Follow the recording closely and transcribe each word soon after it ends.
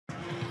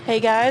Hey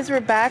guys,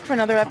 we're back for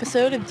another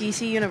episode of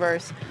DC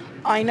Universe.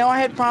 I know I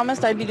had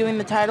promised I'd be doing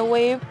the tidal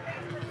wave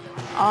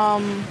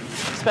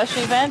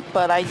special event,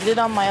 but I did it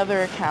on my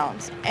other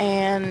accounts,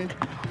 and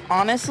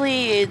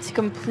honestly, it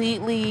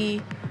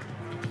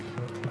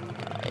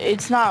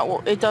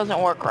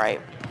doesn't work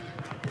right.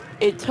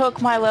 It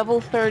took my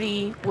level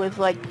 30 with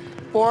like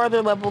 4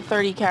 other level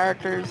 30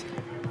 characters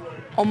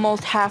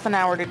almost half an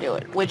hour to do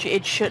it, which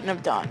it shouldn't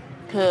have done,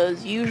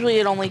 because usually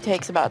it only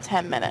takes about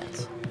 10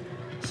 minutes.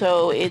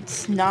 So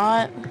it's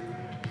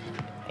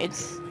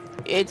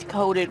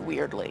coded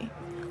weirdly.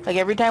 Like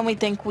every time we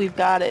think we've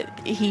got it,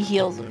 he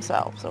heals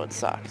himself, so it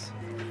sucks.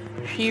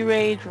 She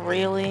rage,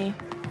 really?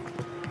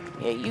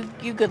 Yeah,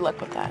 you good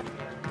luck with that.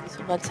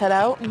 So let's head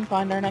out and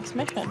find our next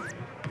mission.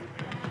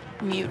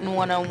 Mutant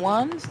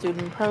 101,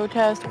 student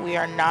protest. We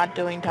are not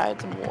doing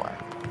Tides of War.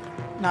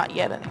 Not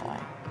yet, anyway.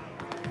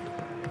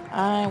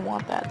 I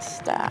want that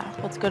staff.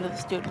 Let's go to the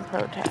student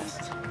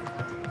protest.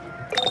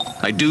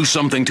 I do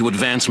something to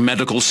advance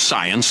medical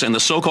science, and the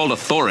so-called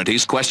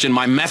authorities question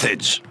my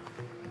methods.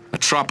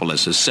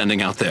 Metropolis is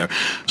sending out their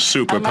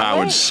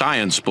superpowered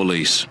science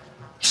police.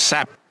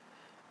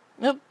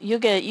 Nope, you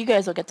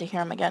guys will get to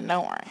hear him again,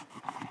 don't worry.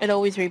 It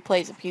always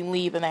replays if you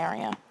leave an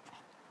area.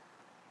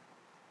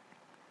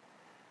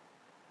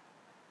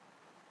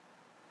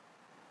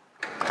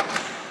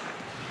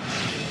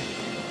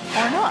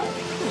 Or not.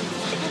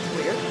 That's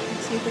weird.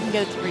 Let's see if we can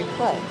get it to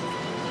replay.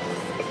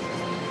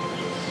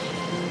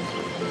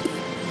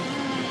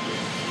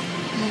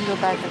 Go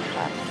back and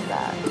back to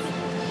that.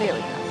 There we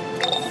go.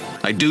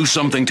 I do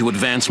something to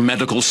advance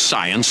medical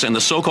science, and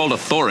the so-called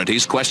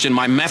authorities question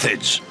my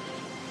methods.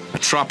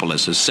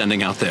 Metropolis is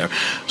sending out their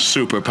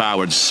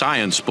superpowered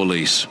science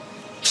police.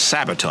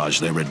 Sabotage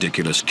their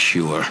ridiculous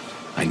cure.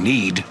 I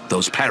need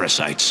those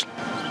parasites.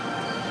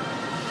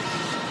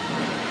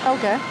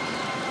 Okay.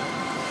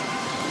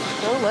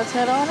 So let's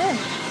head on in.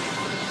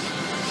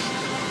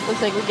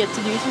 Looks like we get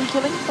to do some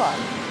killing fun.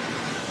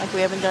 Like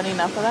we haven't done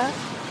enough of that.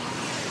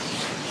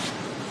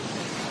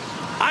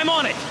 I'm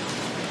on it!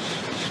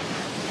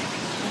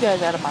 You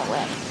guys out of my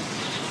way.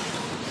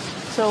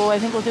 So I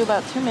think we'll do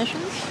about 2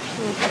 missions,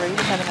 2 or 3,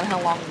 depending on how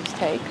long these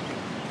take.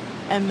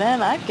 And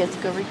then I get to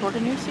go record a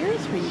new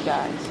series for you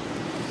guys.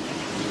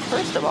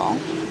 First of all,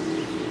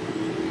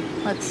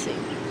 let's see.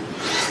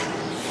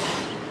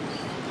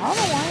 I don't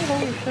know why it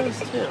always shows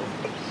 2.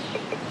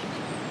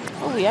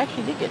 Oh, we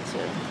actually did get 2.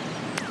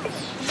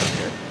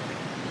 Sure.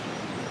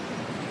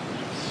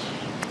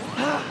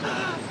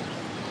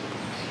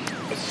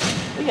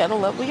 We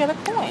got a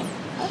coin.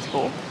 That's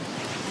cool.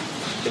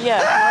 But yeah,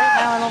 right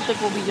now I don't think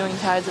we'll be doing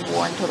Tides of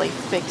War until they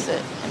fix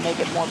it and make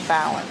it more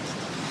balanced.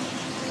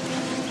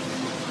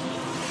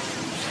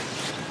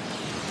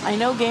 I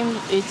know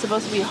it's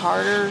supposed to be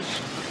harder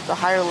the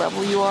higher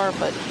level you are,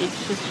 but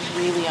it's just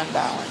really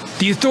unbalanced.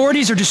 The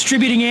authorities are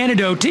distributing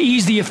antidote to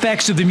ease the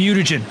effects of the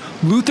mutagen.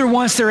 Luther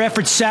wants their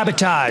efforts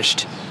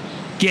sabotaged.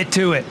 Get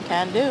to it.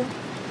 Can do.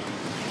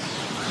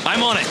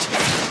 I'm on it.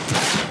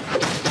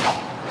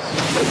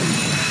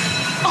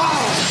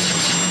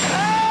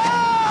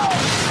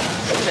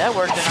 That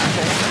worked in our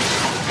favor.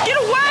 Get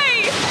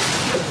away!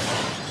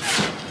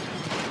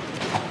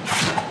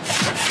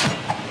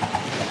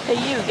 Hey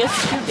you, guess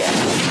what you get?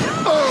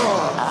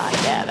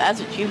 Yeah, that's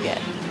what you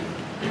get.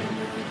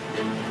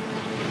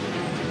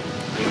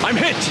 I'm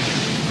hit!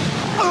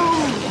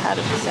 You had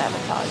to be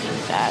sabotaged.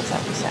 That's how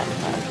we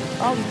sabotage.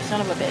 Oh, you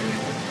son of a bitch.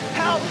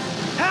 Help! Do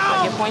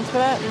I get points for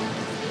that?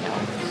 No.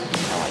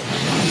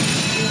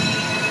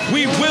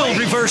 We will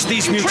reverse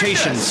these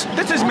mutations.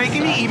 This is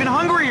making me even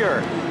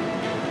hungrier.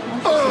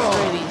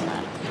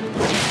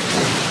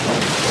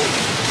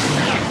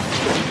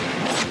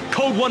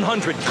 Code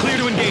 100, clear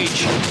to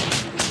engage.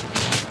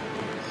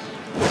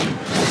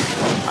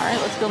 Alright,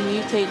 let's go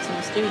mutate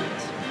some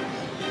students.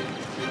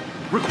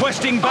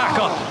 Requesting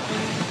backup.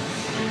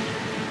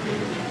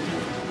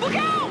 Look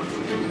out!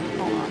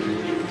 Hold on.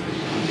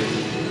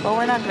 Well,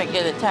 we're not gonna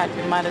get attacked.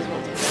 We might as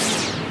well do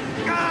this.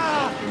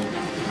 Oh,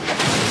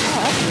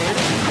 that's weird.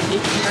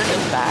 It turned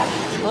us back.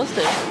 It's supposed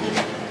to.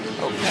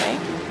 Okay.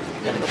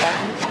 Gotta go back.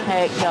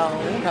 Hey, no.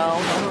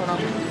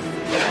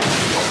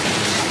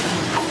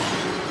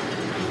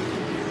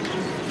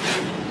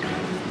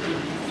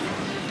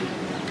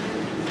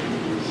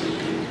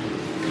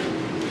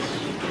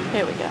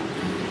 Here we go.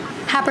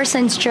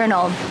 Happerson's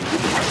journal.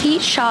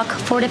 Heat shock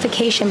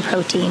fortification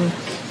protein.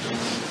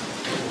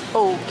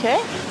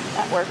 Okay,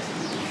 that works.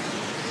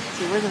 Let's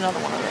see, where's another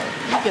one of those?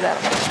 You get out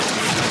of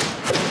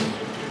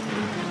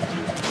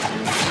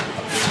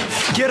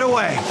here. Get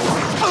away!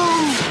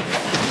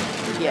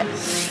 Yes.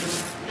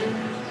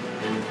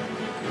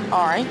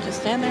 Alright, just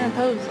stand there and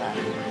pose then.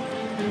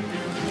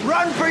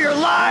 Run for your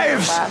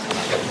lives!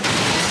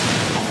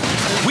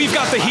 We've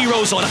got the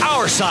heroes on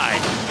our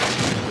side.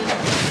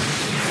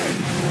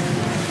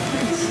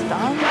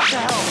 Stun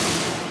yourself.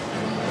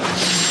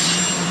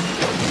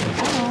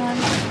 Come on.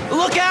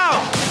 Look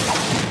out!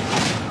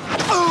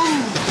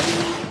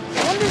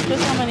 I wonder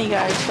just how many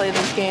guys guys play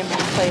this game and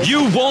play it.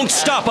 You won't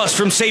stop us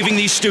from saving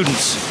these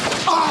students.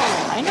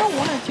 I know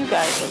one or two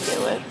guys will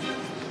do it.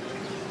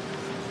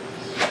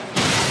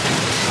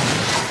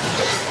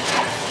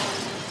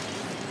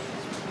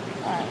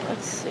 Alright,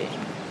 let's see.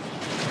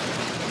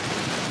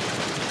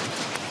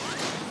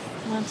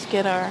 Let's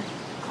get our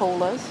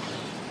colas.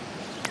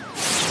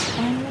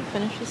 And we'll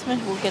finish this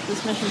mission. We'll get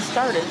this mission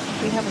started.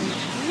 We haven't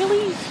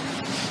really...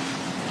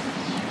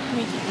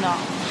 No.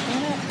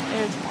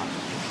 There's one.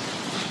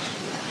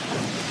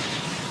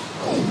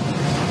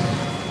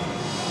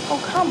 Oh,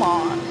 come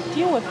on.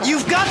 Deal with it.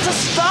 You've got to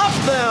stop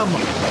them!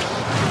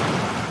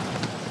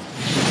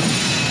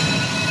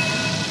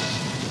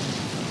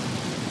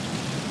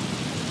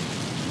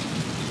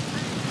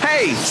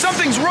 Hey,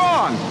 something's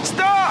wrong!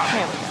 Stop!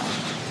 There we go.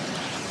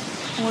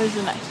 Where's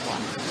the next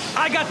one?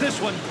 I got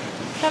this one.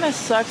 Kind of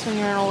sucks when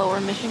you're in a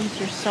lower mission because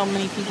there's so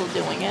many people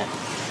doing it.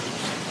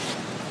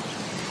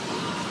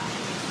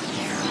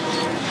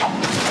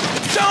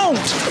 Don't!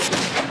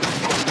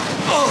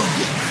 Oh,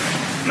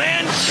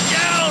 man,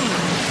 down!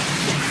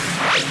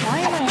 Why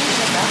am I aiming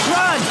at that?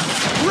 Run!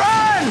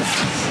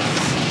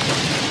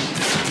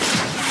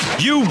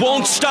 Run! You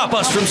won't stop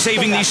us from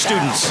saving these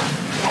students.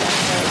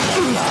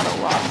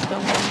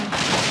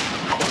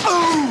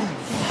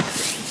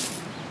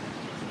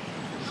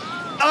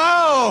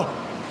 Oh!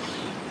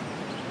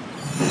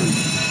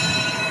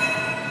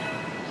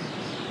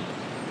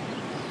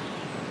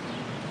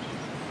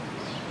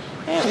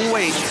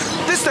 Wait,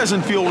 this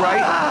doesn't feel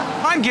right.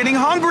 I'm getting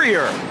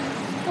hungrier.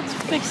 Let's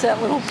fix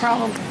that little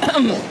problem.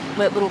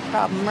 That little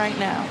problem right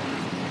now.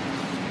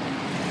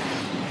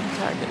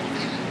 Targeting.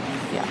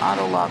 Yeah,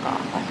 auto log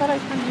off. I thought I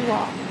turned you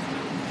off.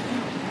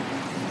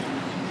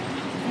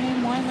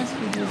 Man, why must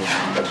we do this?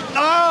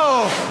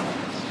 Oh!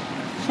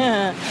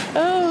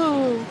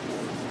 Oh!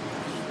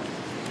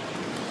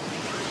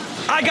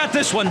 I got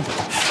this one.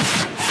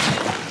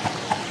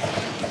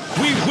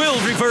 We will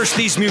reverse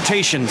these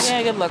mutations.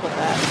 Yeah, good luck with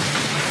that.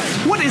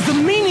 What is the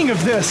meaning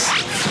of this?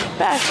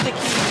 Bash the key.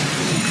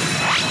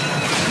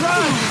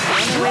 Run!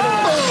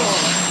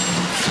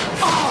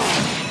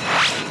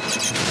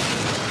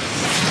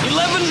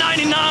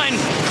 $11.99.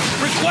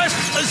 Request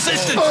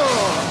assistance.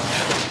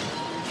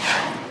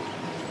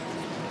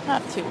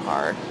 Not too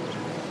hard.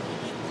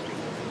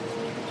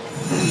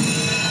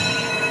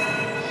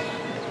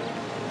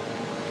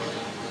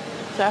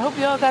 So I hope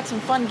you all got some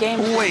fun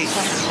games. Wait,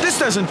 this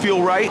doesn't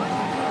feel right.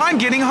 I'm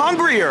getting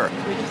hungrier.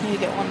 We just need to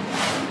get one.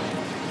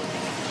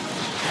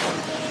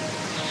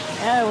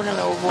 Yeah, we're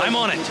gonna avoid. I'm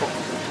on it.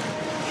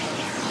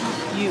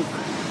 You.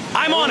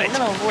 I'm on it. We're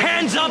gonna avoid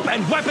Hands up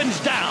and weapons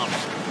down.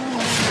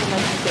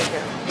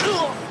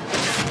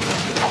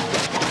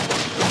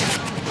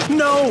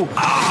 No!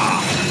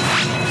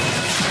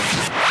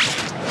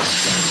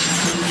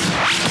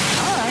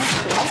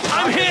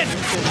 I'm hit.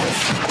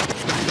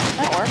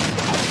 That works.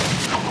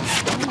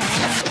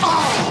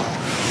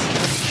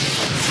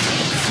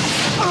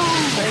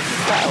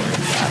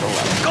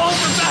 Go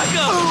for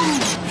backup.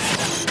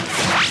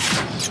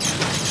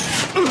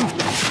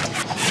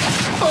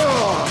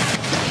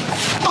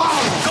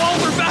 Go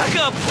for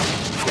backup.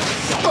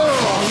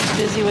 He's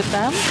busy with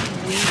them.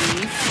 We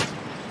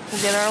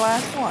will get our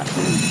last one.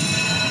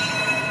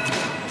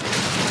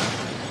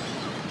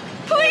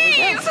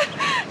 Please!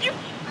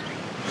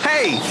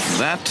 Hey!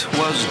 That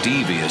was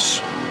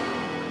devious.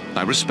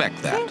 I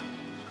respect that.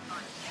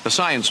 The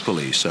science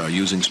police are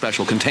using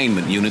special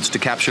containment units to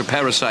capture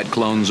parasite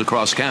clones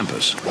across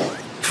campus.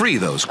 Free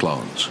those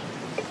clones.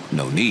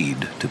 No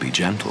need to be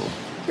gentle.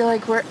 You're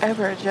like, we're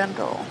ever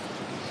gentle.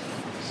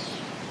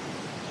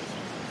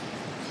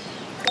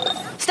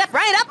 Step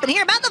right up and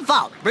hear about the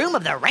vault room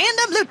of the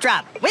random loot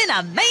drop. Win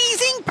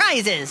amazing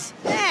prizes.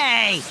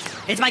 Hey,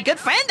 it's my good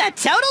friend, the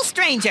total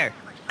stranger.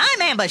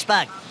 I'm Ambush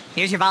Bug.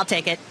 Here's your vault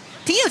ticket.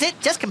 To use it,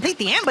 just complete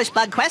the Ambush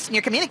Bug quest in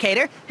your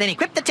communicator, then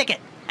equip the ticket.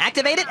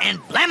 Activate it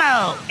and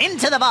blammo!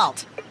 Into the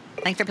vault.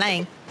 Thanks for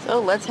playing. So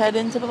let's head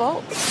into the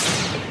vault.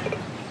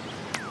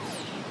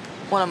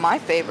 One of my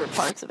favorite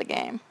parts of the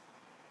game.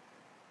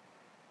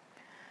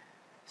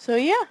 So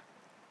yeah.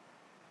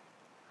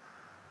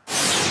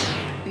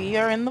 We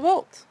are in the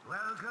vault.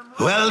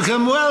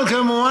 Welcome,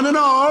 welcome, one and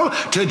all,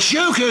 to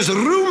Joker's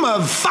Room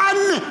of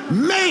Fun,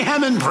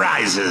 Mayhem, and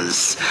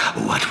Prizes.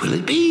 What will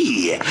it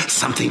be?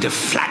 Something to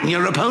flatten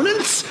your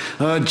opponents?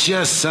 Or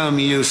just some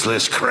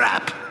useless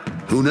crap?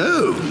 Who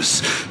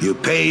knows? You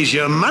pays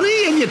your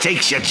money and you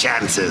takes your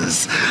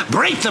chances.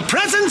 Break the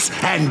presents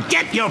and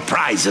get your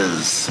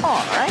prizes.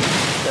 Alright,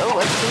 so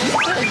let's do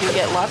this. You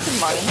get lots of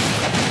money.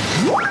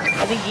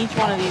 I think each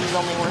one of these is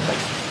only worth like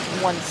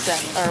 1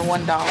 cent or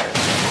 $1.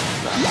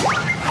 So.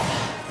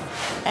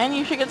 And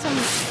you should get some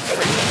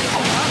free,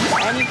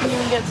 and you can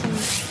even get some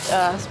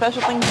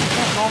special things you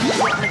can't normally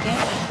get in the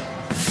game,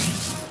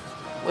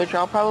 which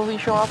I'll probably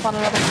show off on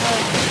another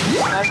card.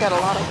 I've got a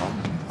lot of them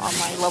on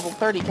my level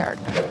 30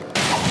 character.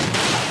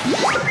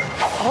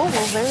 Oh,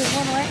 well, there's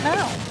one right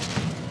now.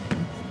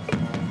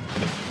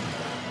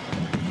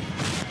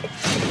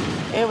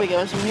 There we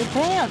go, some new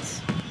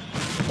pants.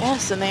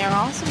 Yes, and they are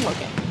awesome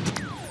looking.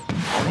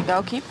 I think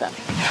I'll keep them.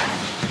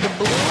 The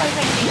blue, I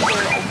think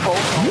these are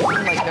both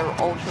only, like they're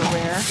ultra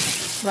rare,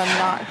 but I'm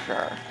not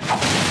sure.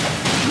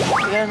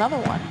 We got another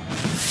one.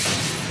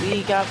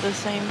 We got the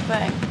same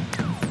thing.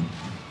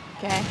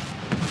 Okay.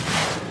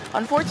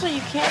 Unfortunately,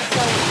 you can't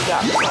sell what you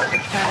got before,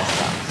 which kind of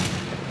sucks.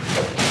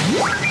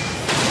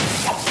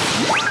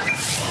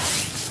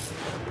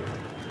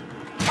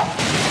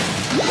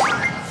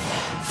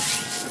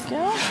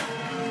 There we go.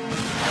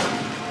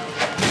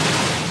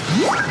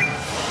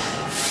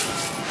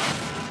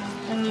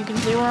 And you can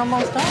see we're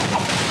almost done.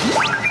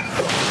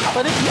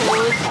 But it's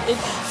cool.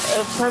 It's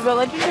for the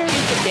legendary,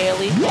 it's a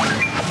daily thing.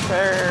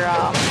 For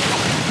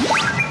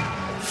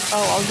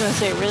oh, I was gonna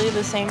say really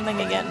the same thing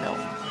again. No,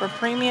 for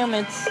premium,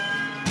 it's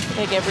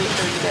like every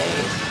 3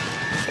 days.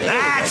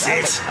 That's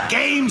it.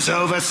 Game's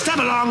over. Step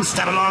along,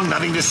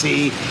 nothing to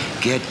see.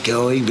 Get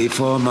going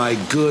before my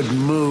good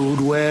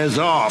mood wears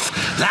off.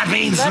 That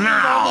means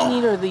now. All we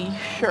need are the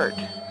shirt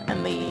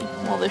and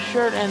the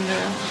shirt and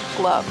the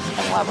gloves, and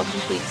we'll have a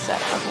complete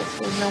set.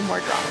 There's no more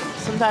drama.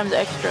 Sometimes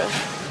extra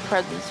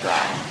presents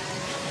drop.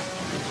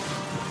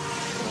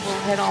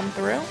 We'll head on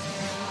through.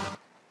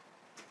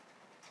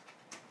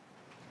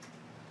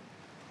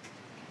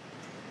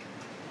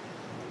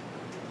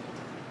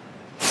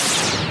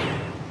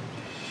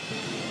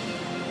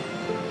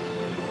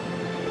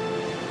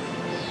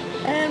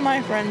 And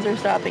my friends are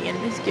stopping in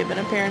to just give an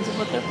appearance of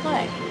what they're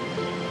playing.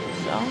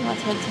 So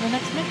let's head to the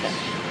next mission.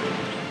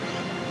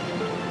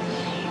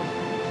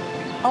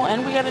 Oh,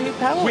 and we got a new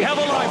power. We have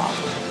a life.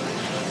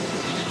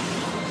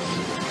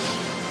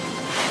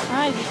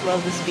 I just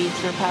love the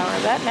speedster power,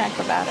 that and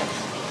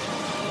acrobatics.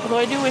 Although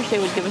I do wish they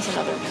would give us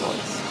another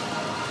choice.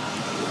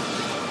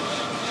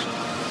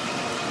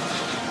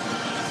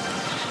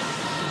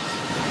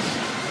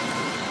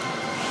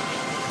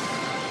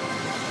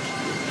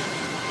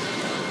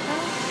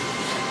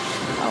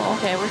 Oh,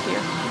 okay, we're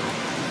here.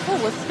 Oh,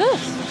 what's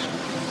this?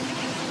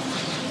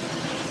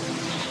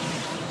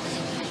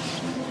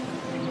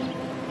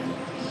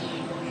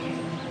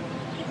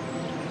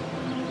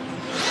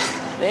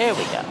 There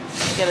we go.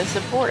 We get a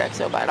support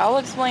exobyte. I'll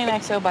explain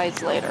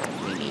exobytes later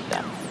if we need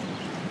them.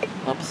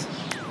 Oops.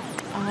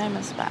 I'm a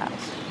spaz.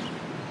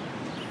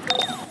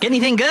 Get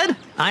anything good?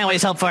 I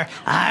always hope for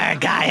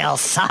Argyle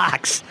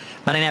socks,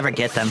 but I never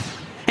get them.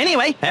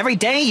 Anyway, every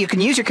day you can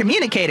use your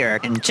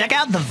communicator and check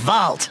out the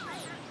vault.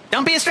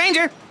 Don't be a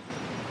stranger.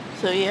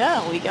 So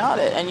yeah, we got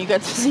it, and you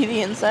got to see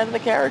the inside of the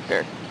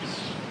character.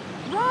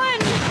 Run!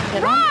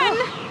 Run!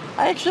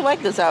 I actually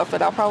like this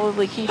outfit. I'll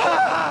probably keep it.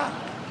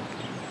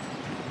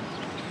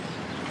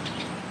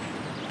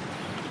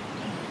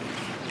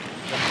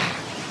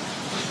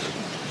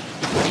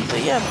 So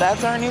yeah,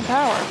 that's our new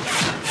power.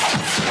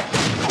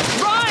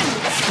 Run!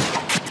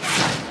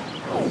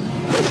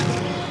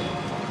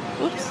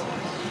 Oops.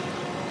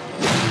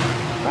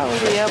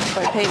 Probably up if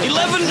I paid it.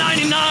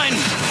 $11.99.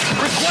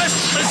 Request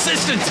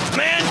assistance.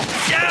 Man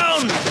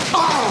down.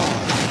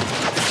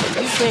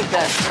 You take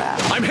that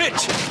fast. I'm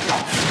hit.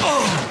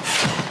 Oh.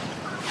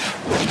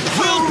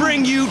 We'll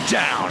bring you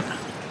down.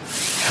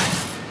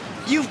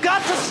 You've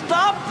got to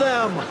stop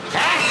them!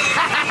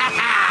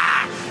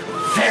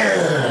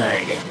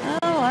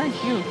 Oh,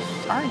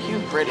 aren't you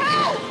pretty?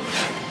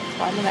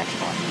 Find the next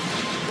one.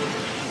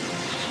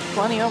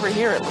 Plenty over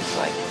here, it looks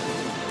like.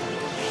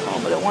 Oh,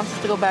 but it wants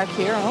us to go back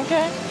here.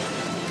 Okay.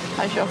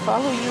 I shall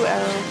follow you,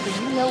 arrow, so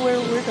you know where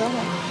we're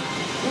going.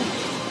 Ooh.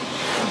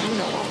 You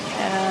know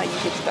where. You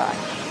kids die.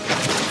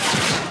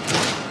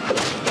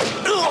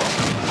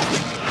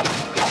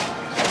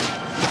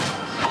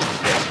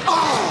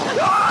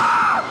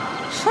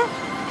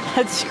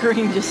 That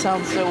scream just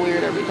sounds so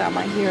weird every time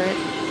I hear it.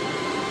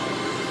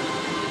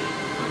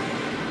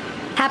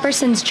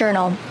 Happerson's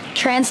journal.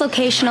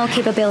 Translocational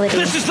capability.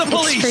 This is the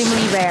police!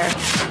 Extremely rare.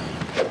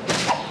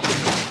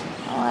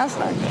 Oh, that's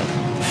not good.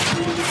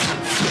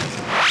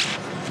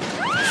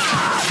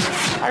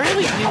 I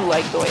really do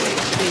like the way they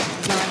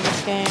design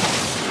this game.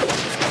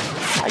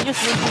 I just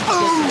wish we could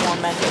get some more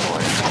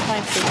mentors. That's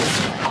my favorite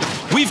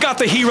thing. We've got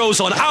the heroes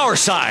on our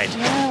side.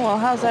 Yeah, well,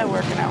 how's that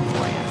working out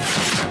for you?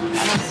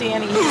 I don't see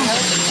any help.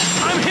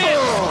 I'm hit.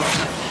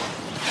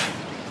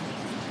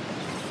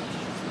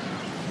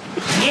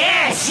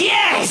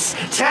 Yes!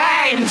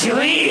 Time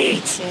to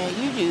eat! Yeah,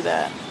 you do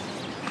that.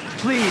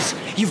 Please,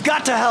 you've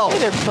got to help! Hey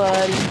there,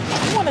 buddy.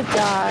 You want to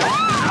die?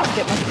 You don't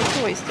get much of a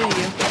choice, do you?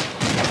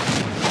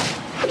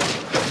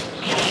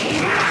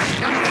 You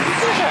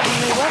still got a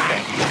new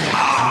weapon.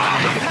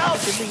 Help!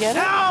 Did we get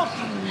it? Help!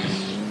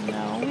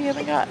 No, we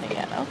haven't gotten it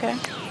yet. Okay.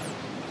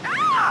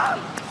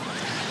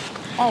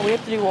 Oh, we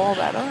have to do all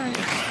that. All right.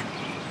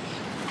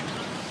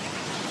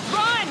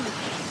 Run!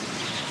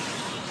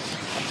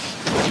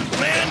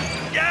 Man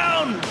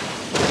down. No,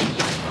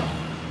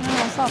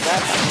 it's not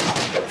that bad.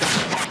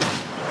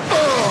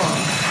 Oh,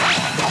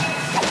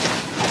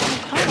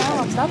 come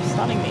on, stop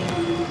stunning me.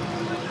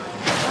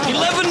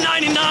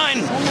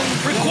 $11.99.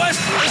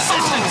 Request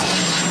assistance.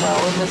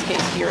 Well, in this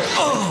case, heroes do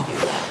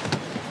that.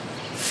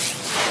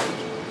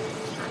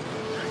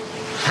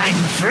 I'm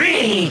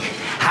free!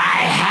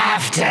 I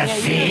have to Yeah,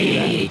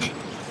 feed!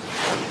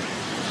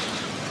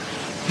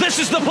 This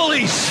is the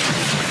police!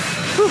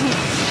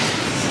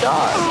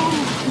 Dog.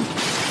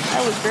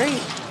 That was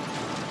great.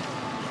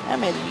 That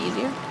made it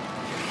easier.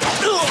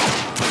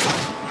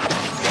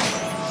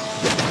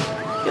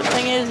 Good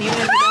thing is, even if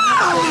you don't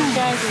have to these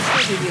guys, they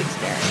still give you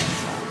experience.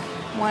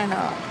 So why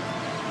not?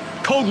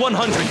 Code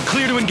 100,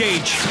 clear to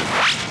engage.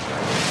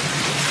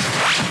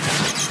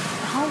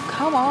 Oh,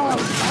 come on.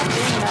 Stop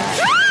doing that.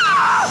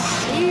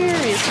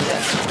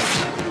 Seriously.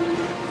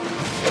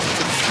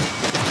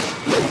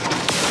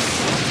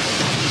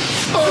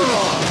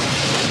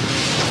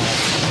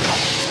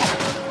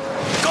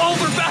 Call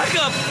for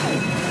backup!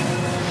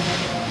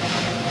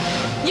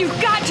 You've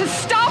got to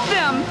stop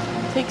them!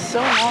 It takes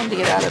so long to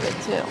get out of it,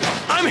 too.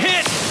 I'm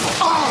hit!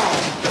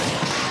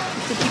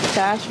 To keep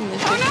bashing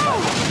this shit. Oh,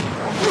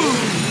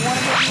 You want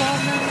to get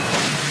involved now?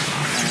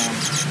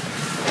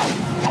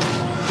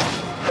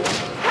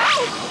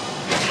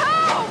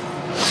 Help!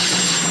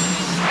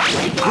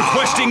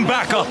 Requesting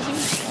backup!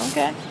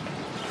 Okay.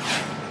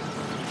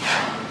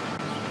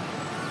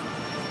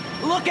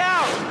 Look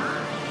out!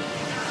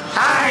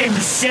 I'm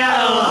so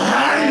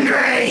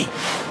hungry!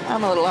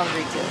 I'm a little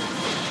hungry, too.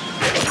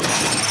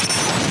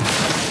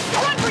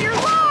 Run for your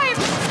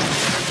lives!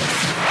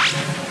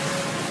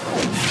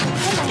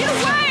 Get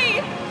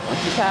away! What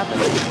just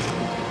happened?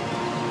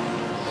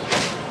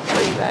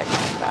 Way back,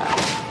 coming back.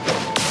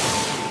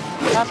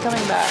 Stop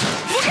coming back.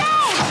 Look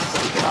out!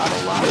 Stupid auto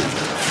lock.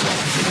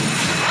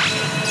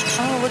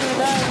 Oh, we're gonna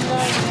die, we're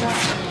gonna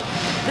die.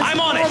 I'm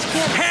on it!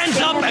 Hands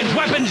up and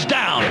weapons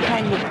down!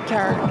 Kind of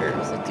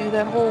characters that do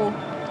that whole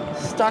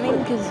stunning,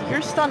 because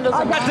your stun doesn't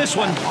I got last this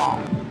one. that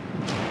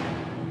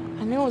long.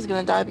 I knew I was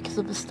gonna die because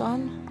of the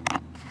stun.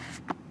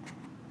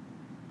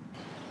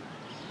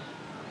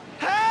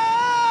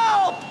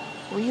 Help!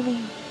 Really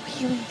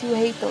do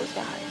hate those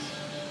guys.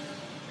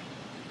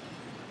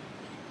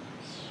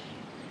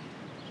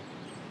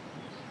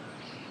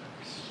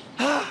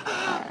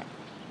 Alright.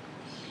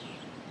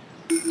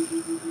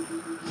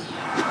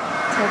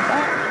 Let's head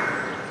back.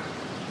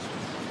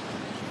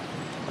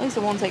 At least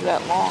it won't take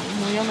that long.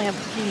 We only have a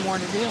few more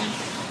to do.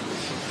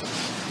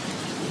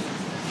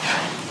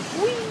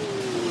 Whee!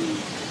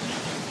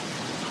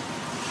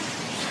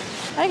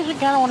 I actually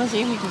kind of want to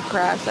see if we can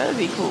crash. That would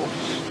be cool.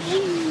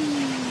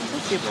 Whee!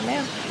 That's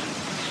Superman.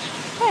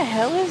 What the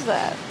hell is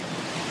that?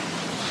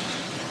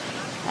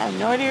 I have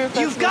no idea if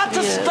that's You've got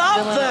to supposed be a stop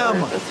villain them!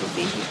 or if this would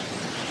be...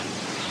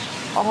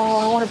 Oh,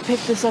 I want to pick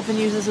this up and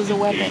use this as a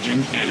weapon.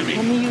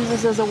 Let me use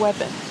this as a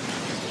weapon.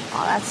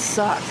 Oh, that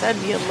sucks.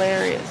 That'd be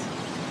hilarious.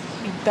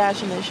 Be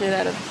bashing the shit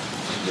out of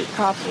the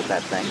cops with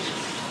that thing.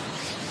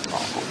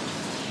 Oh.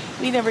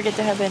 We never get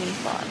to have any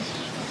fun.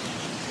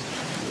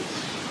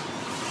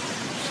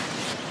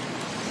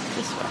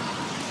 This way.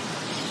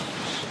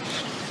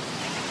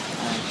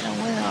 Now,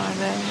 where are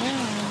they? Where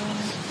are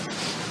they?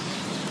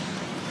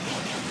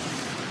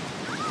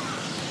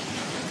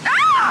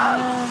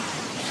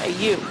 Hey,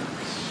 you.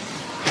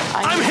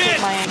 I need to hit!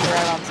 take my anger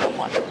out on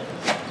someone.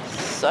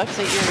 Sucks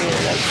that you're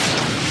here.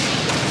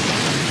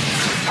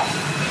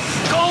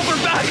 Call for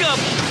backup!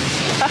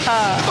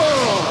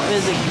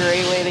 This is a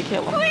great way to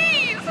kill him.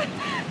 Please!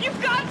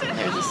 You've got to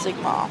There's a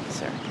Sigma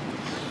officer.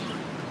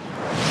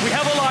 We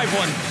have a live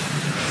one.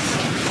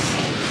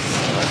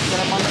 Let's get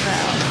him on the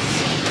ground.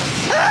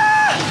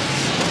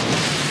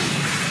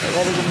 Okay,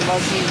 that is a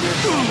much easier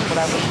thing than what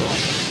I was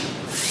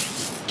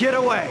doing. Get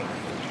away!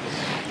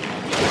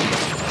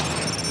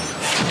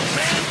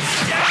 Man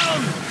down!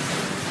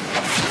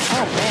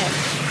 Oh man.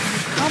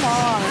 Come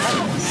on, let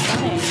me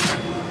stunning.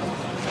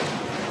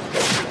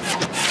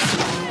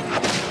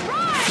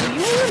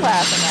 You were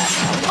laughing at me.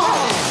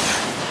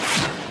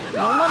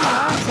 No one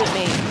laughs at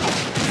me.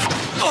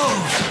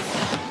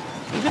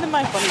 Even in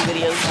my funny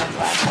videos, no one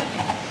laughs at me.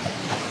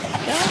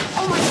 Yeah?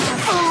 Oh my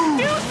god.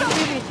 Do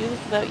something! Do this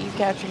without you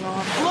catching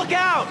on. Look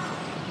out!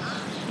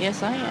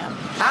 Yes, I am.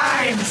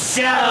 I'm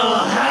so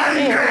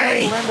Hey,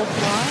 hungry! learn to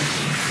fly?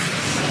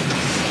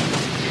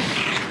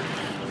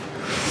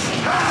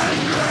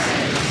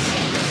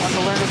 Want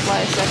to learn to fly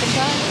a second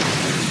time?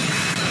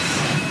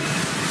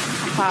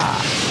 Ha!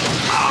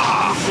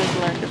 You just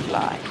learned to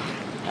fly.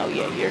 Oh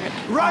yeah, you're gonna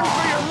Run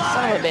for your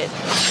Son of a life! bitch.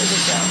 Where'd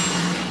it go?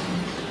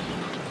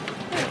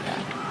 There we go.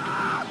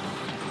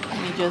 Let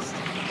me just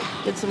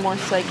get some more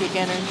psychic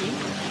energy.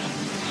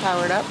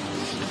 Power it up.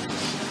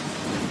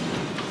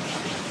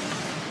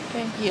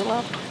 Okay, heal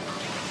up.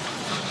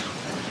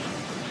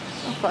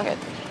 Oh fuck it.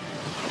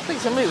 Looks like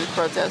somebody was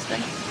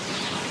protesting.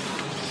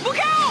 look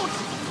out!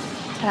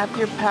 Tap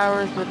your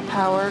powers with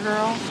Power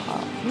Girl.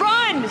 Oh,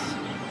 Run!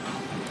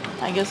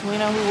 I guess we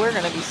know who we're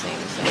gonna be seeing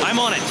soon. I'm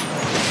on it.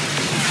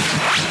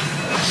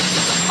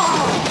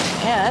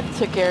 Yeah, that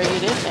took care of you,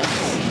 didn't it?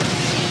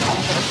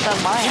 That's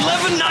not my ass.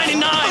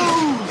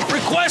 $11.99.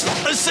 Request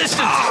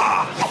assistance.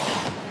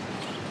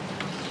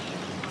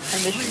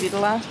 And this should be the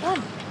last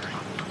one.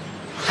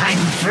 I'm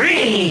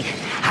free!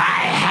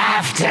 I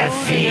have to So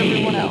did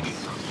everyone feed! else.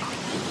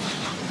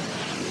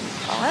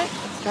 Alright,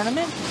 let's turn them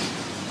in.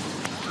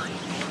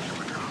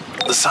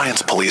 The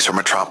science police are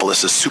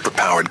Metropolis's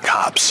superpowered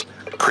cops,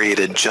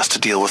 created just to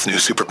deal with new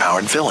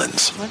superpowered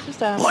villains. What just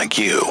happened? Like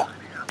you.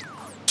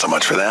 So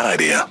much for that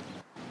idea.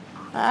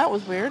 That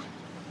was weird.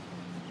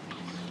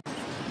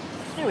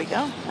 There we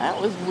go.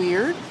 That was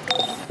weird.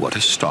 What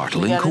a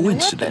startling We got a new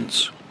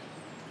coincidence.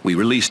 We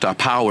released our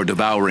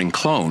power-devouring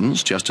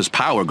clones just as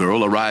Power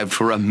Girl arrived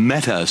for a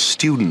meta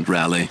student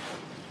rally.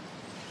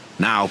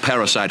 Now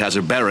Parasite has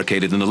her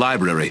barricaded in the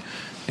library,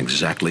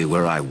 exactly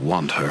where I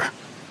want her.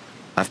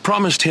 I've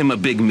promised him a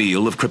big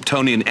meal of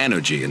Kryptonian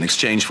energy in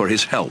exchange for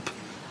his help.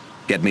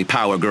 Get me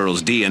Power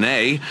Girl's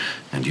DNA,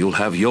 and you'll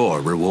have your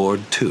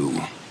reward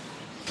too.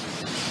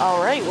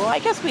 Alright, well I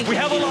guess we can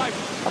have a do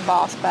life. a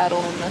boss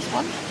battle in this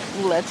one.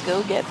 Let's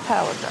go get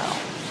Power Girl.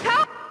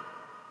 Oh,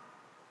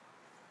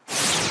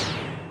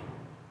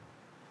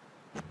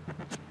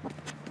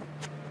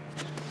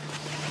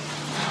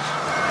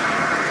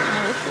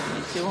 this shouldn't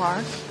be too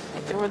hard.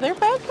 Were there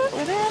bad guys?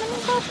 Were there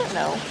enemies out there?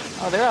 No.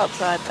 Oh, they're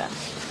outside then.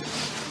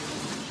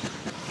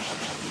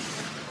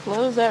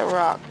 Close that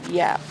rock.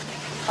 Yeah.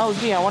 Oh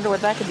gee, I wonder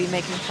what that could be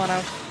making fun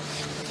of.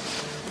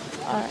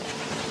 Alright.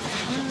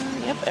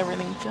 Yep,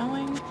 everything's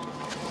going.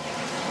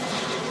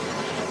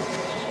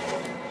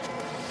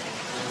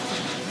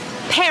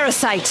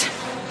 Parasite!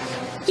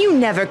 You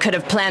never could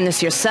have planned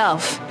this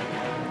yourself.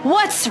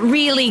 What's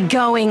really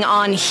going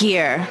on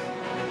here?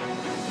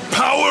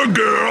 Power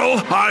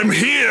Girl, I'm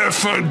here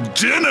for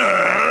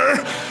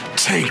dinner!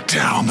 Take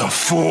down the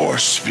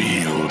force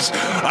fields.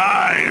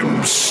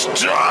 I'm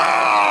starving!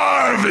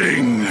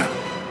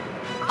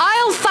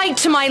 I'll fight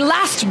to my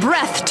last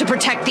breath to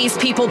protect these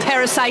people,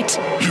 Parasite.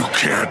 You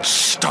can't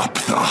stop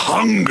the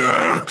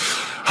hunger.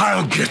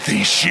 I'll get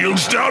these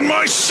shields down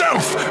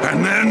myself,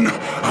 and then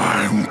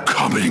I'm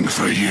coming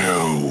for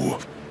you.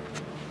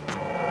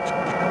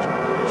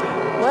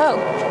 Well,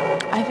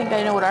 I think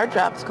I know what our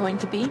job's going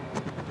to be.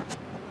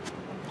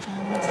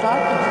 Let's talk to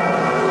her.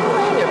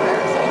 Hey there,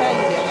 Parasite. How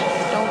you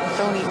doing?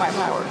 Don't eat my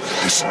power.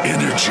 This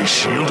energy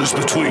shield is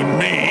between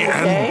me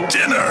and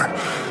dinner.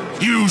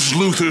 Use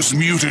Luther's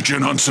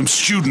mutagen on some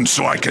students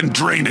so I can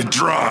drain it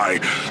dry.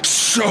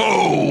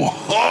 So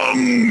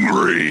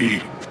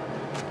hungry!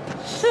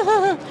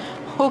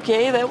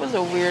 Okay, that was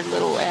a weird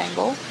little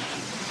angle.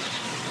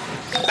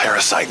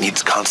 Parasite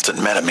needs constant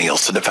meta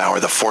meals to devour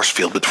the force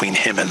field between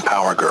him and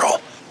Power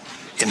Girl.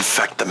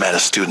 Infect the meta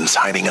students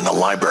hiding in the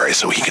library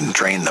so he can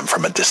drain them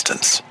from a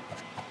distance.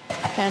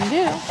 Can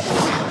do.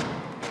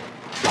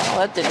 Oh,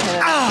 that didn't hit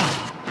it.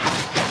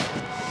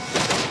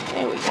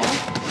 There we go.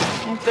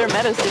 If they're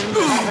meta students,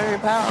 they're not very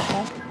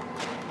powerful.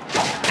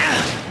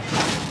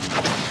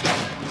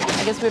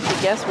 I guess we have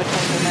to guess which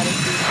ones are meta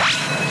students.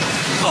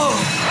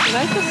 Did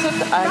I just set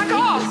that? I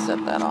just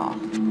set that off.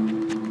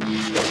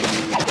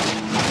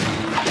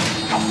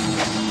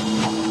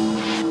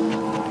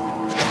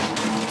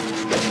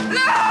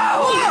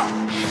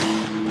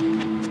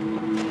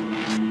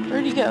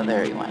 Where'd he go?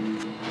 There he went.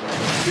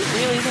 You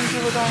really think he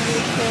was going to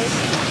escape?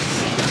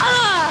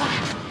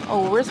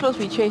 Oh, we're supposed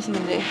to be chasing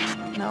him,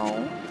 Dave.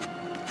 No.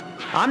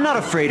 I'm not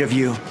afraid of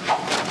you.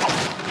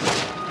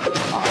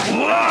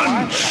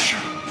 Lunch!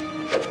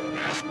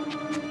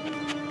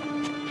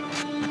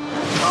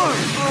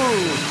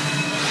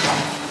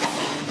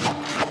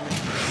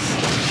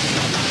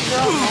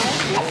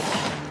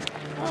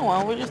 Oh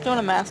well, we're just doing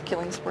a mass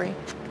killing spree.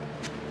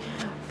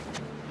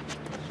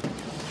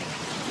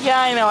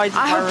 Yeah, I know. I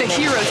hope the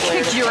hero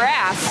kicks your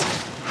ass.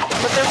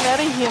 But they're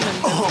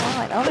meta-humans. Oh,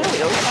 oh, there we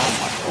go.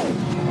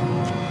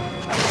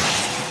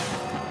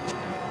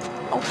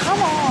 Oh,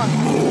 come on.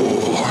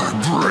 More!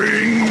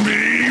 Bring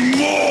me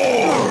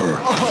more!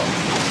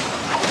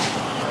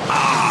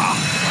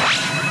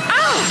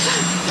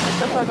 Get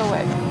the fuck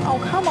away. Oh,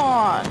 come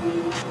on.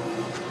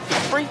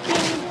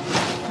 Freaking...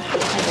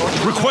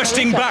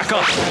 Requesting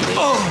backup.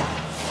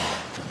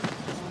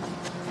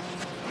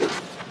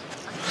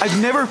 I've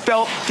never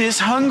felt this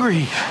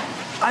hungry.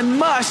 I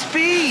must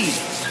feed.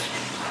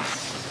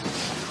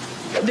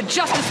 The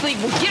Justice League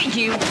will get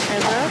you.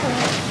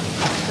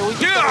 So we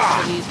can go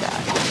for these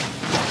guys.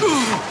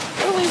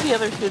 We'll leave the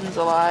other students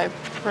alive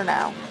for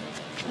now.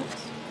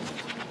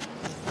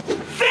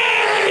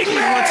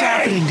 What's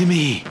happening to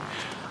me?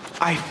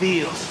 I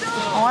feel.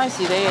 Oh, I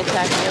see. They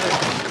attack the other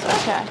students.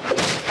 Okay.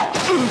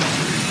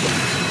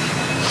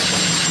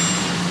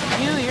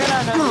 You're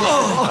not going to be able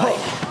to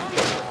fight.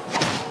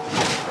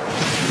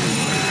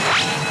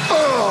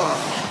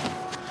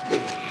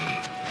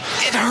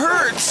 It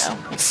hurts.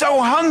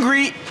 So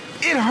hungry,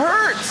 it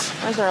hurts.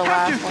 Where's our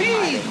last one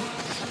hiding?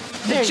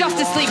 The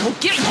Justice League will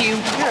get you.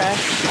 You're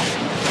actually...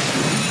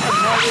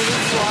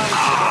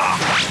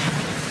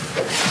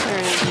 Where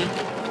is he?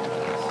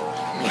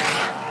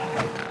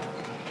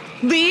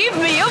 Leave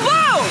me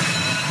alone!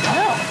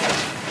 No.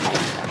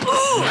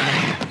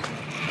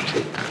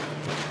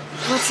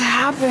 What's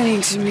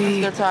happening to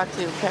me? Let's go talk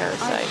to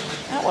Parasite.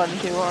 That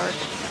wasn't too hard.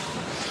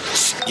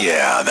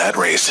 Yeah, that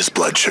raised his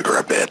blood sugar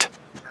a bit.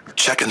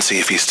 Check and see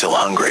if he's still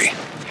hungry.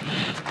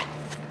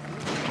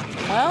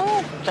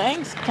 Well,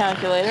 thanks,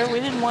 Calculator. We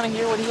didn't want to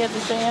hear what he had to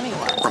say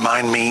anyway.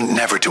 Remind me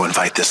never to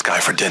invite this guy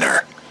for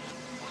dinner.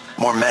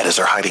 More metas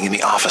are hiding in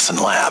the office and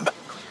lab.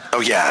 Oh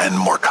yeah, and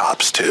more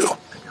cops too.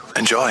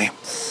 Enjoy.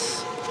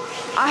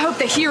 I hope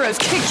the heroes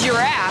kicked your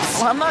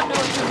ass. Well, I'm not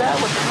doing too bad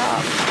with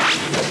cops.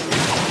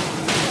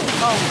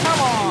 Oh,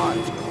 come on.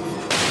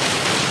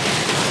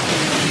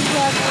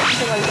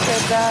 Until I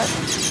said that.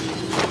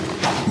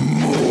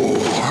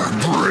 More.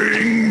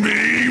 Bring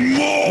me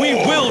more. We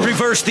will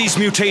reverse these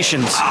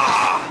mutations.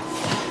 Well,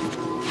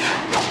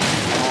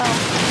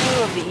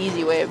 you have the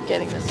easy way of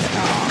getting this.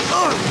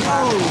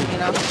 You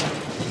know?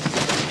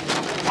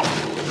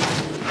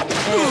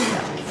 There you go.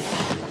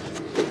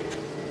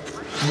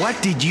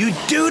 What did you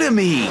do to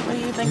me? What do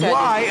you think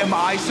Why am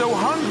I so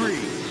hungry?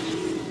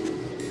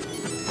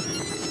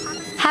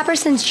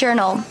 Happerson's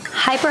journal,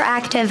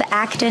 hyperactive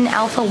actin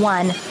alpha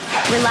 1,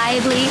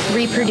 reliably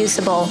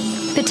reproducible,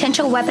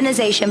 potential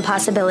weaponization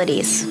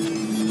possibilities.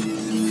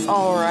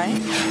 Alright,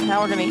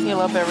 now we're gonna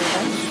heal up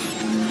everything.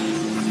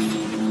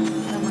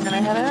 And we're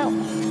gonna head out.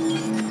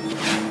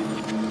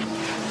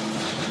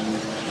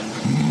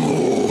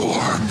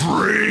 More.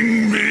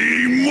 Bring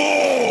me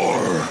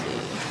more.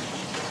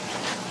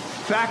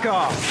 Back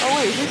off. Oh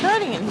wait, who's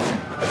hiding in here?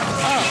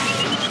 Oh.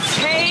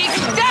 Take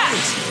that!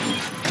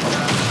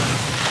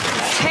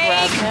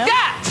 Take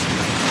that!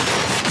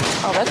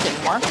 Oh, that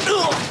didn't work.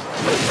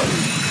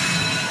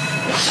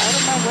 Out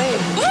of my way.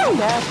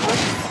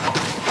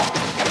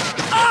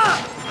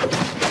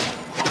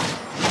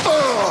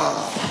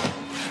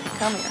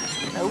 Come here.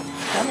 Nope.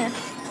 Come here.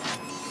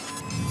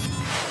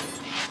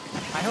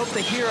 I hope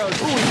the heroes.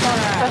 Ooh, we found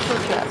a special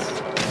chest.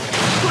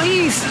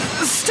 Please,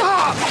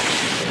 stop!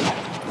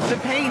 The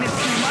pain is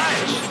too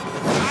much.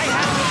 I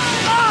have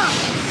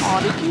Aw,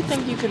 did you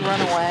think you could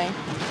run away?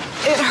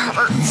 It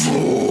hurts.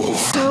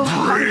 So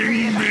hungry.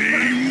 Bring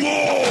me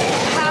more.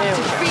 Have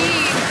to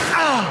feed.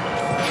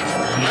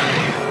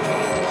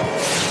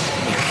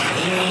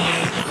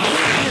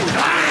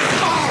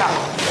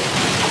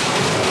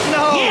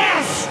 no.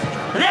 Yes!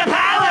 The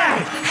power!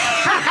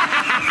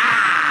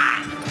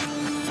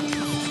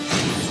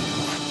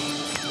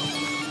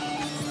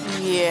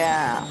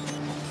 Yeah.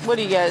 What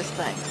do you guys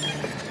think?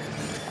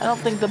 I don't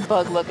think the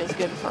bug look is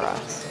good for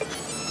us.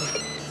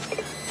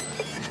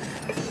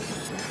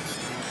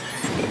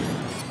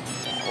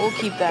 We'll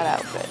keep that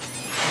outfit.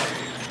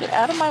 Get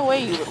out of my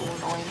way, you little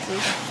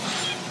annoyances.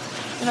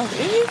 You know,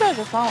 if you guys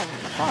are following me,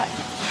 fine.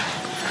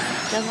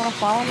 If you guys want to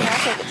follow me, I'll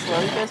take it slow.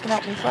 You guys can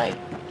help me fight.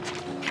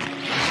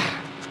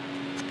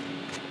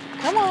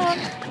 Come on.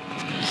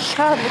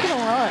 God, look at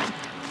him run.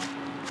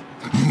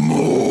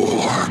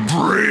 More.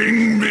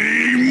 Bring me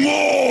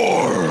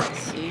more.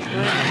 See,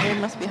 they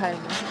must be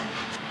hiding in here.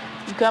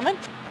 You coming?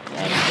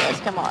 Yeah, you guys,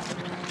 come on.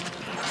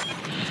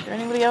 Is there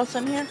anybody else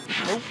in here?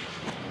 Nope.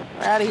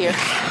 We're out of here.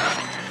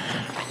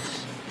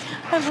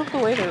 I love the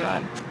way they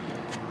run.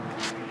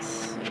 Let's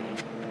see.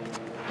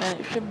 And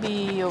it should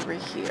be over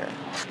here.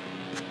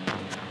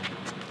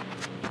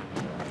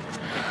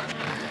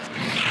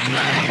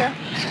 Okay.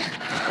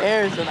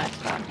 There's the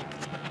next one.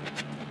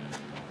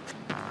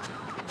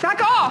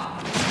 Back off!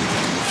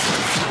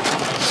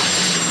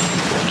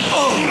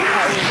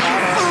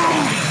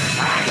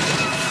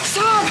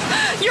 Stop!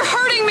 You're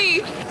hurting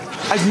me!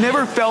 I've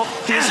never felt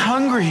this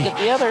hungry. Get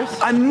the others.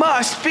 I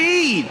must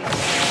feed.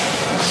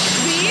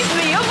 Leave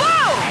me alone!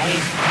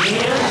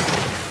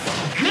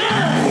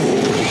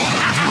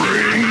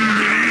 Bring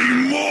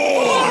me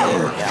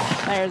more.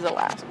 Yeah, there's the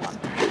last one.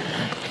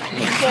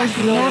 I've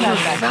never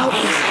felt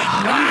this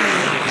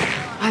hungry.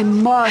 I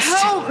must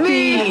help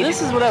me! Yeah,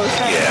 this is what I was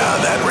saying. Yeah,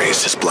 that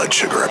raised his blood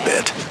sugar a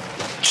bit.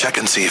 Check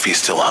and see if he's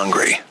still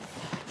hungry.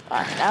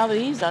 Alright, now that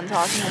he's done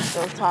talking, let's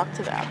go talk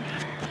to them.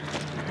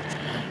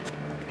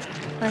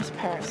 Where's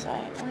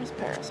Parasite? Where's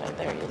Parasite?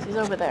 There he is. He's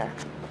over there.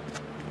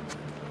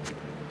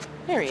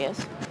 There he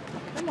is.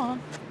 Come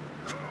on.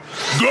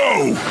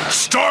 Go!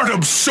 Start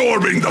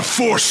absorbing the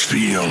force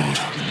field.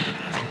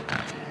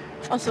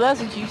 Oh, so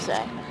that's what you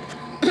say.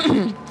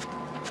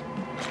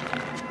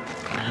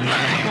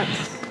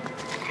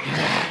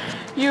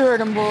 You heard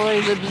him,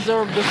 boys.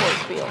 Absorb the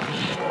force field.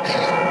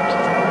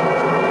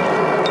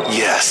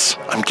 Yes,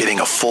 I'm getting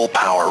a full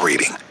power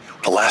reading.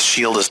 The last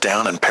shield is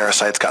down and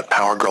Parasite's got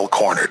Power Girl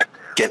cornered.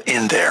 Get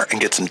in there and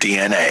get some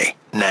DNA.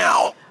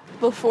 Now.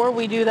 Before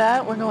we do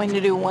that, we're going to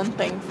do one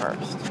thing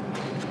first.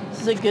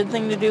 This is a good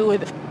thing to do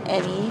with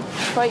any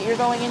fight you're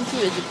going into,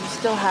 is if you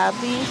still have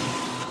these,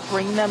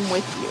 bring them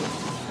with you.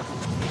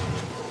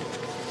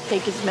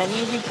 Take as many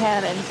as you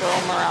can and throw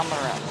them around the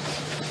room.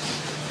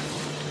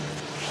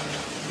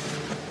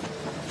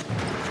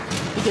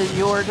 Because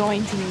you're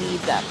going to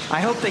need them. I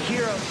hope the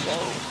hero. So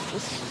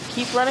just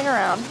keep running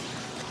around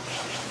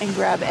and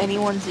grab any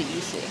ones that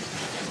you see.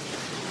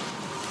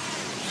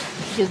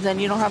 Because then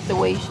you don't have to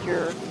waste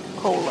your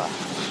cola.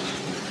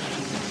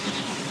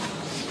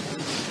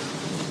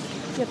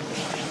 Yep.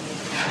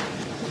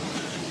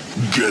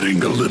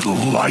 Getting a little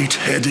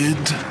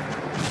lightheaded.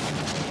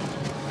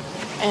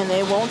 And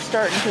they won't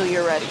start until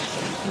you're ready.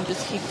 So you can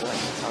just keep doing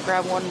this. I'll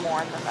grab one more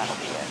and then that'll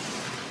be it.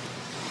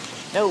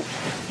 Nope.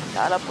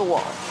 Not up the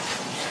wall.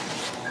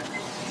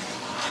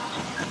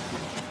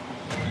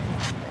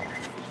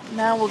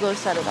 Now we'll go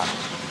set it up.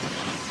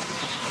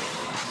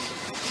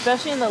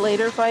 Especially in the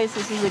later fights,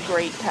 this is a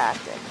great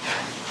tactic.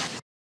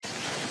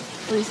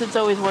 At least it's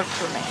always worked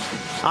for me.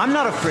 I'm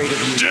not afraid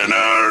of you.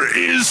 Dinner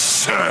is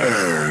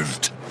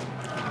served.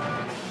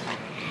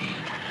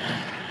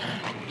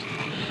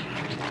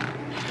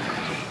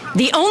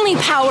 The only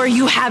power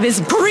you have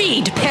is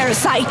greed,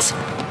 parasite! Set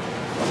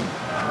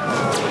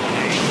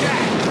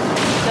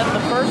the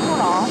first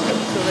one off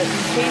so that in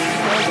case he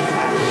does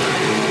attack.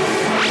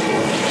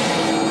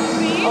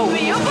 Oh,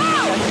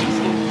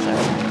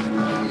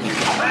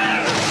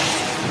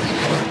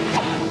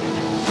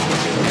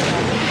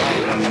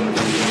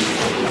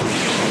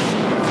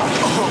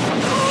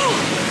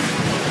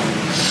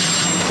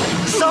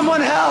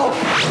 Someone help!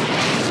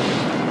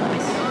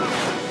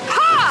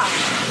 Ha!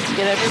 Let's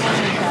get everyone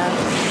we can.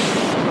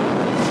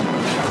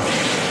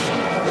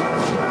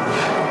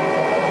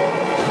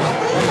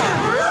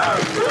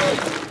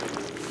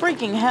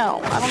 Freaking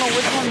hell. I don't know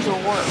which ones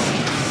will work.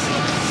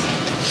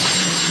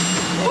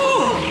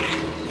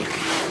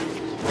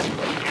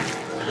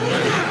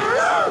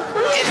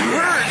 It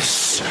hurts.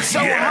 So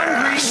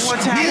hungry.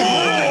 What's happening?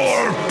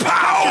 More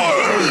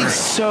power. He's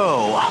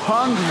so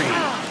hungry.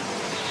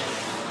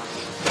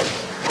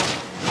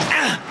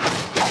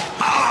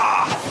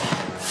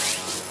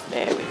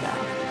 There we go.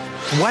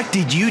 What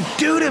did you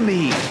do to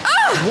me?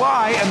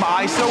 Why am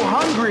I so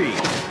hungry?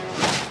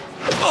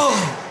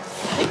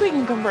 I think we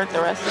can convert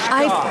the rest of it.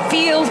 I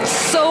feel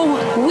so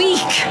weak.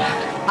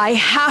 I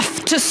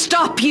have to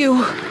stop you.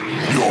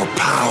 Your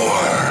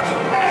power.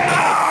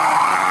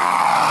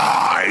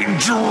 I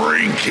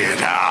drink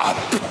it up.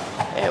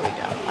 There we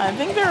go. I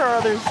think there are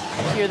others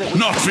here that we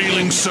Not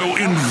feeling so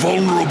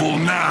invulnerable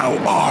now,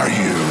 are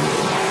you?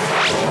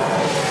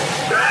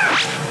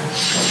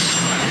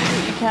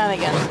 can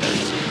against her.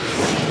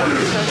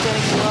 Start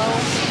getting low,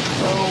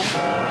 so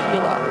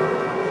heal up.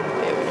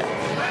 There we go.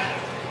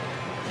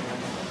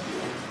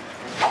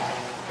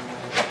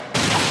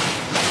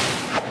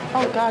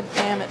 Oh god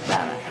damn it,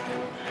 Banner.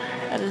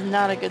 That is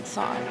not a good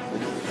sign.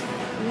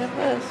 We have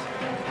this.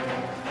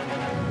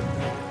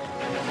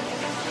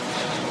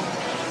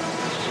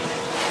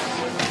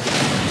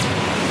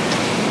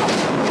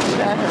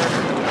 That hurt.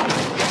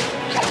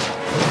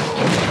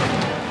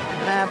 I'm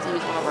gonna have to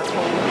use one of our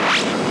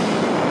tools.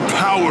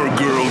 Power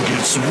Girl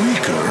gets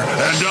weaker,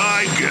 and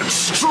I get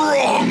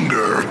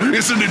stronger.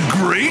 Isn't it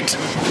great?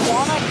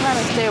 Wanna kind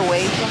of stay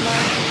away from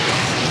her.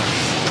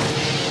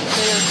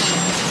 Stay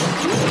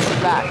from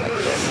the back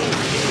like this.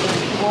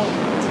 You won't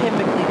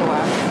typically go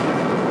after her.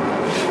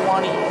 You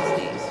want to use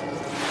these.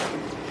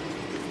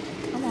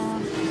 Come on.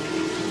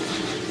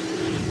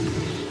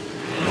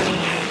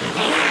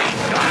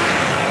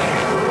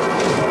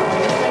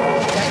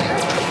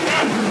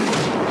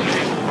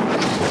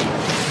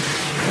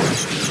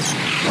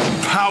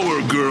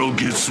 Power Girl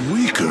gets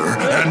weaker,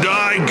 and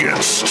I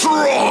get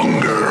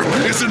stronger.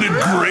 Isn't it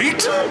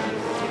great?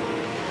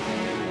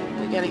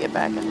 We gotta get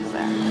back into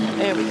there.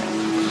 There we go.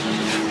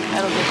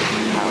 That'll get the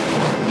power.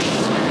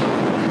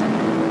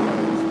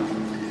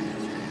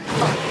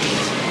 Oh,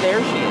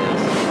 there she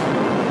is.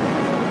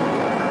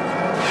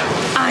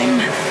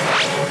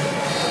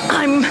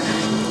 I'm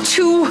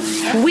too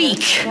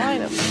weak.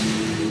 Item.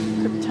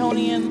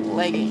 Kryptonian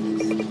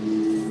leggings.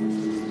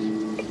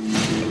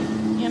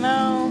 You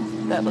know,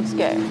 that looks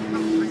gay.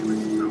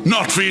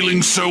 Not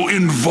feeling so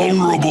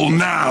invulnerable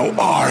now,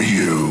 are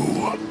you?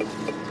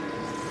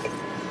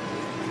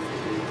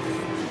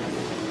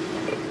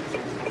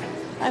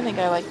 I think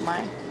I like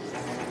my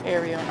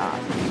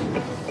aeronaut.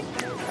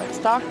 Let's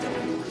talk to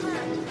him.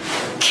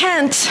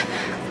 Can't.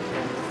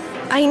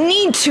 I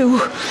need to.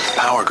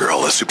 Power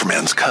Girl is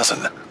Superman's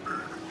cousin.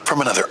 From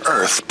another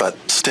Earth, but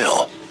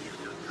still.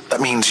 That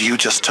means you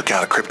just took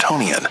out a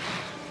Kryptonian.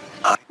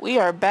 We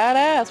are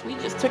badass. We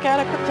just took out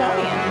a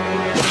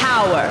Kryptonian.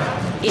 Power.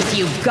 If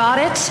you got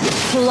it,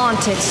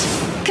 flaunt it.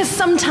 Because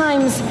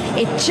sometimes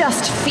it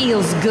just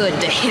feels good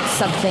to hit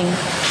something.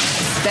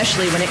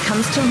 Especially when it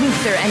comes to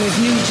Luthor and his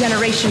new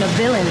generation of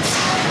villains.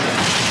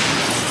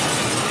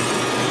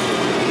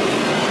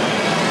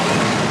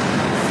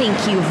 Think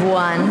you've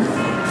won?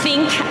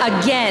 Think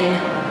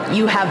again.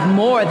 You have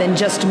more than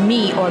just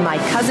me or my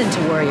cousin to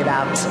worry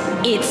about.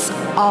 It's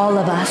all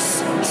of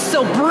us.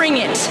 So bring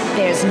it.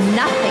 There's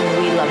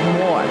nothing we love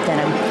more than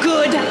a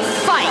good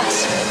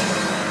fight.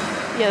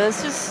 Yeah,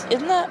 that's just,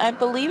 isn't that, I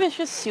believe it's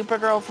just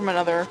Supergirl from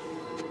another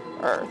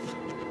Earth.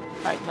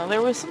 Right, no,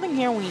 there was something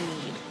here we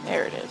need.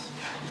 There it is.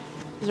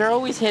 They're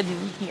always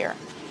hidden here.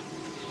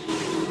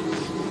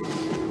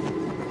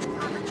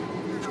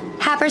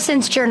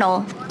 Happerson's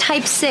Journal,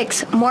 Type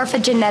 6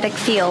 Morphogenetic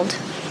Field.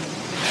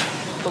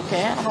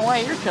 Okay, I don't know why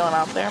you're chilling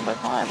out there, but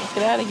fine, let's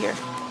get out of here.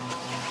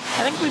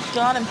 I think we've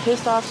gone and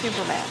pissed off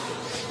Superman.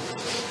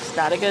 It's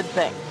not a good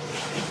thing.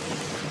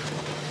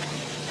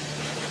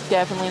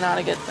 Definitely not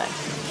a good thing.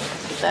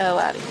 Get the hell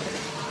out of here.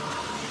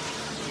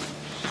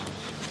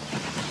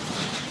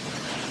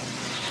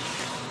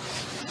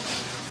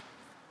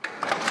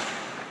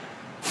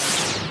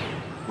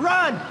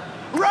 Run!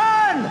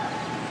 Run!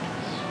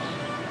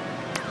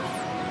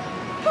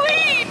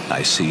 Please!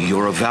 I see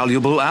you're a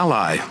valuable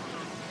ally.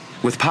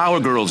 With Power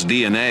Girl's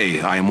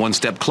DNA, I am one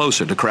step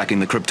closer to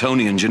cracking the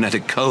Kryptonian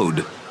genetic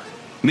code.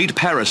 Meet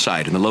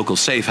Parasite in the local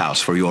safe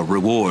house for your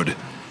reward.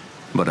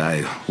 But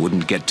I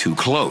wouldn't get too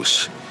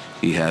close.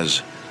 He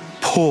has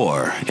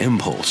poor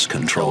impulse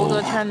control. So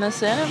we'll go turn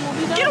this in and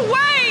we'll be done. Get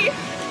away!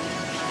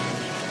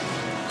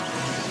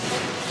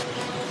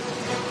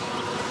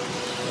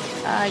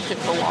 I took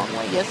the long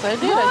way. Yes, I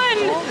did.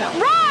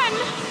 Run! Run!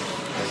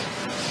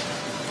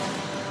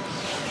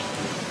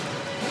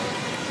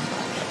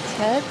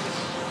 Head.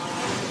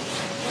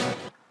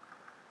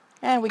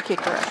 And we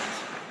kicked her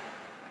ass.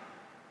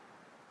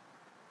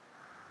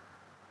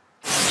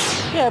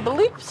 Yeah, I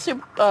believe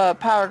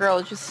Power Girl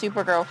is just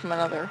Supergirl from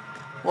another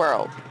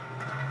world.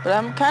 But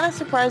I'm kind of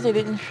surprised they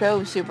didn't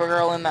show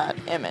Supergirl in that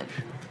image.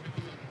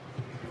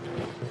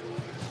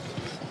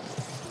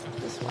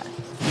 This way.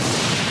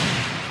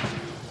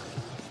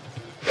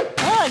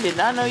 Oh, I did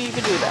not know you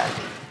could do that.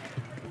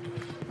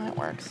 That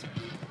works.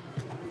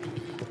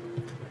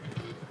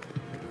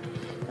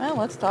 Well,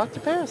 let's talk to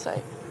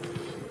Parasite.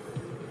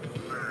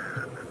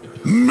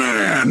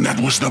 Man, that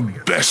was the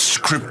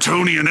best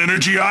Kryptonian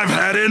energy I've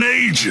had in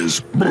ages.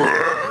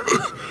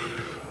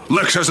 Brrr.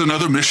 Lex has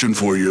another mission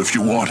for you if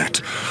you want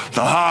it.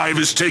 The Hive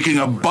is taking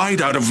a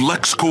bite out of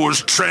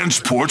LexCorp's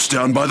transports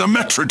down by the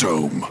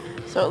Metrodome.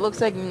 So it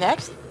looks like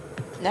next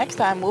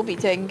time we'll be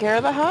taking care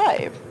of the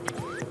Hive.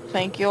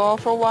 Thank you all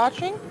for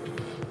watching.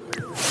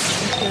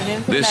 Tune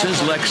in for This next is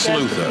one. Lex You guys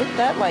can Luthor. hit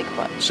that like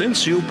button.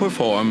 Since you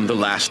performed the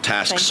last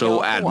task Thank you all so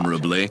for watching.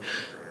 admirably,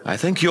 I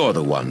think you're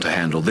the one to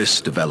handle this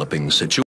developing situation.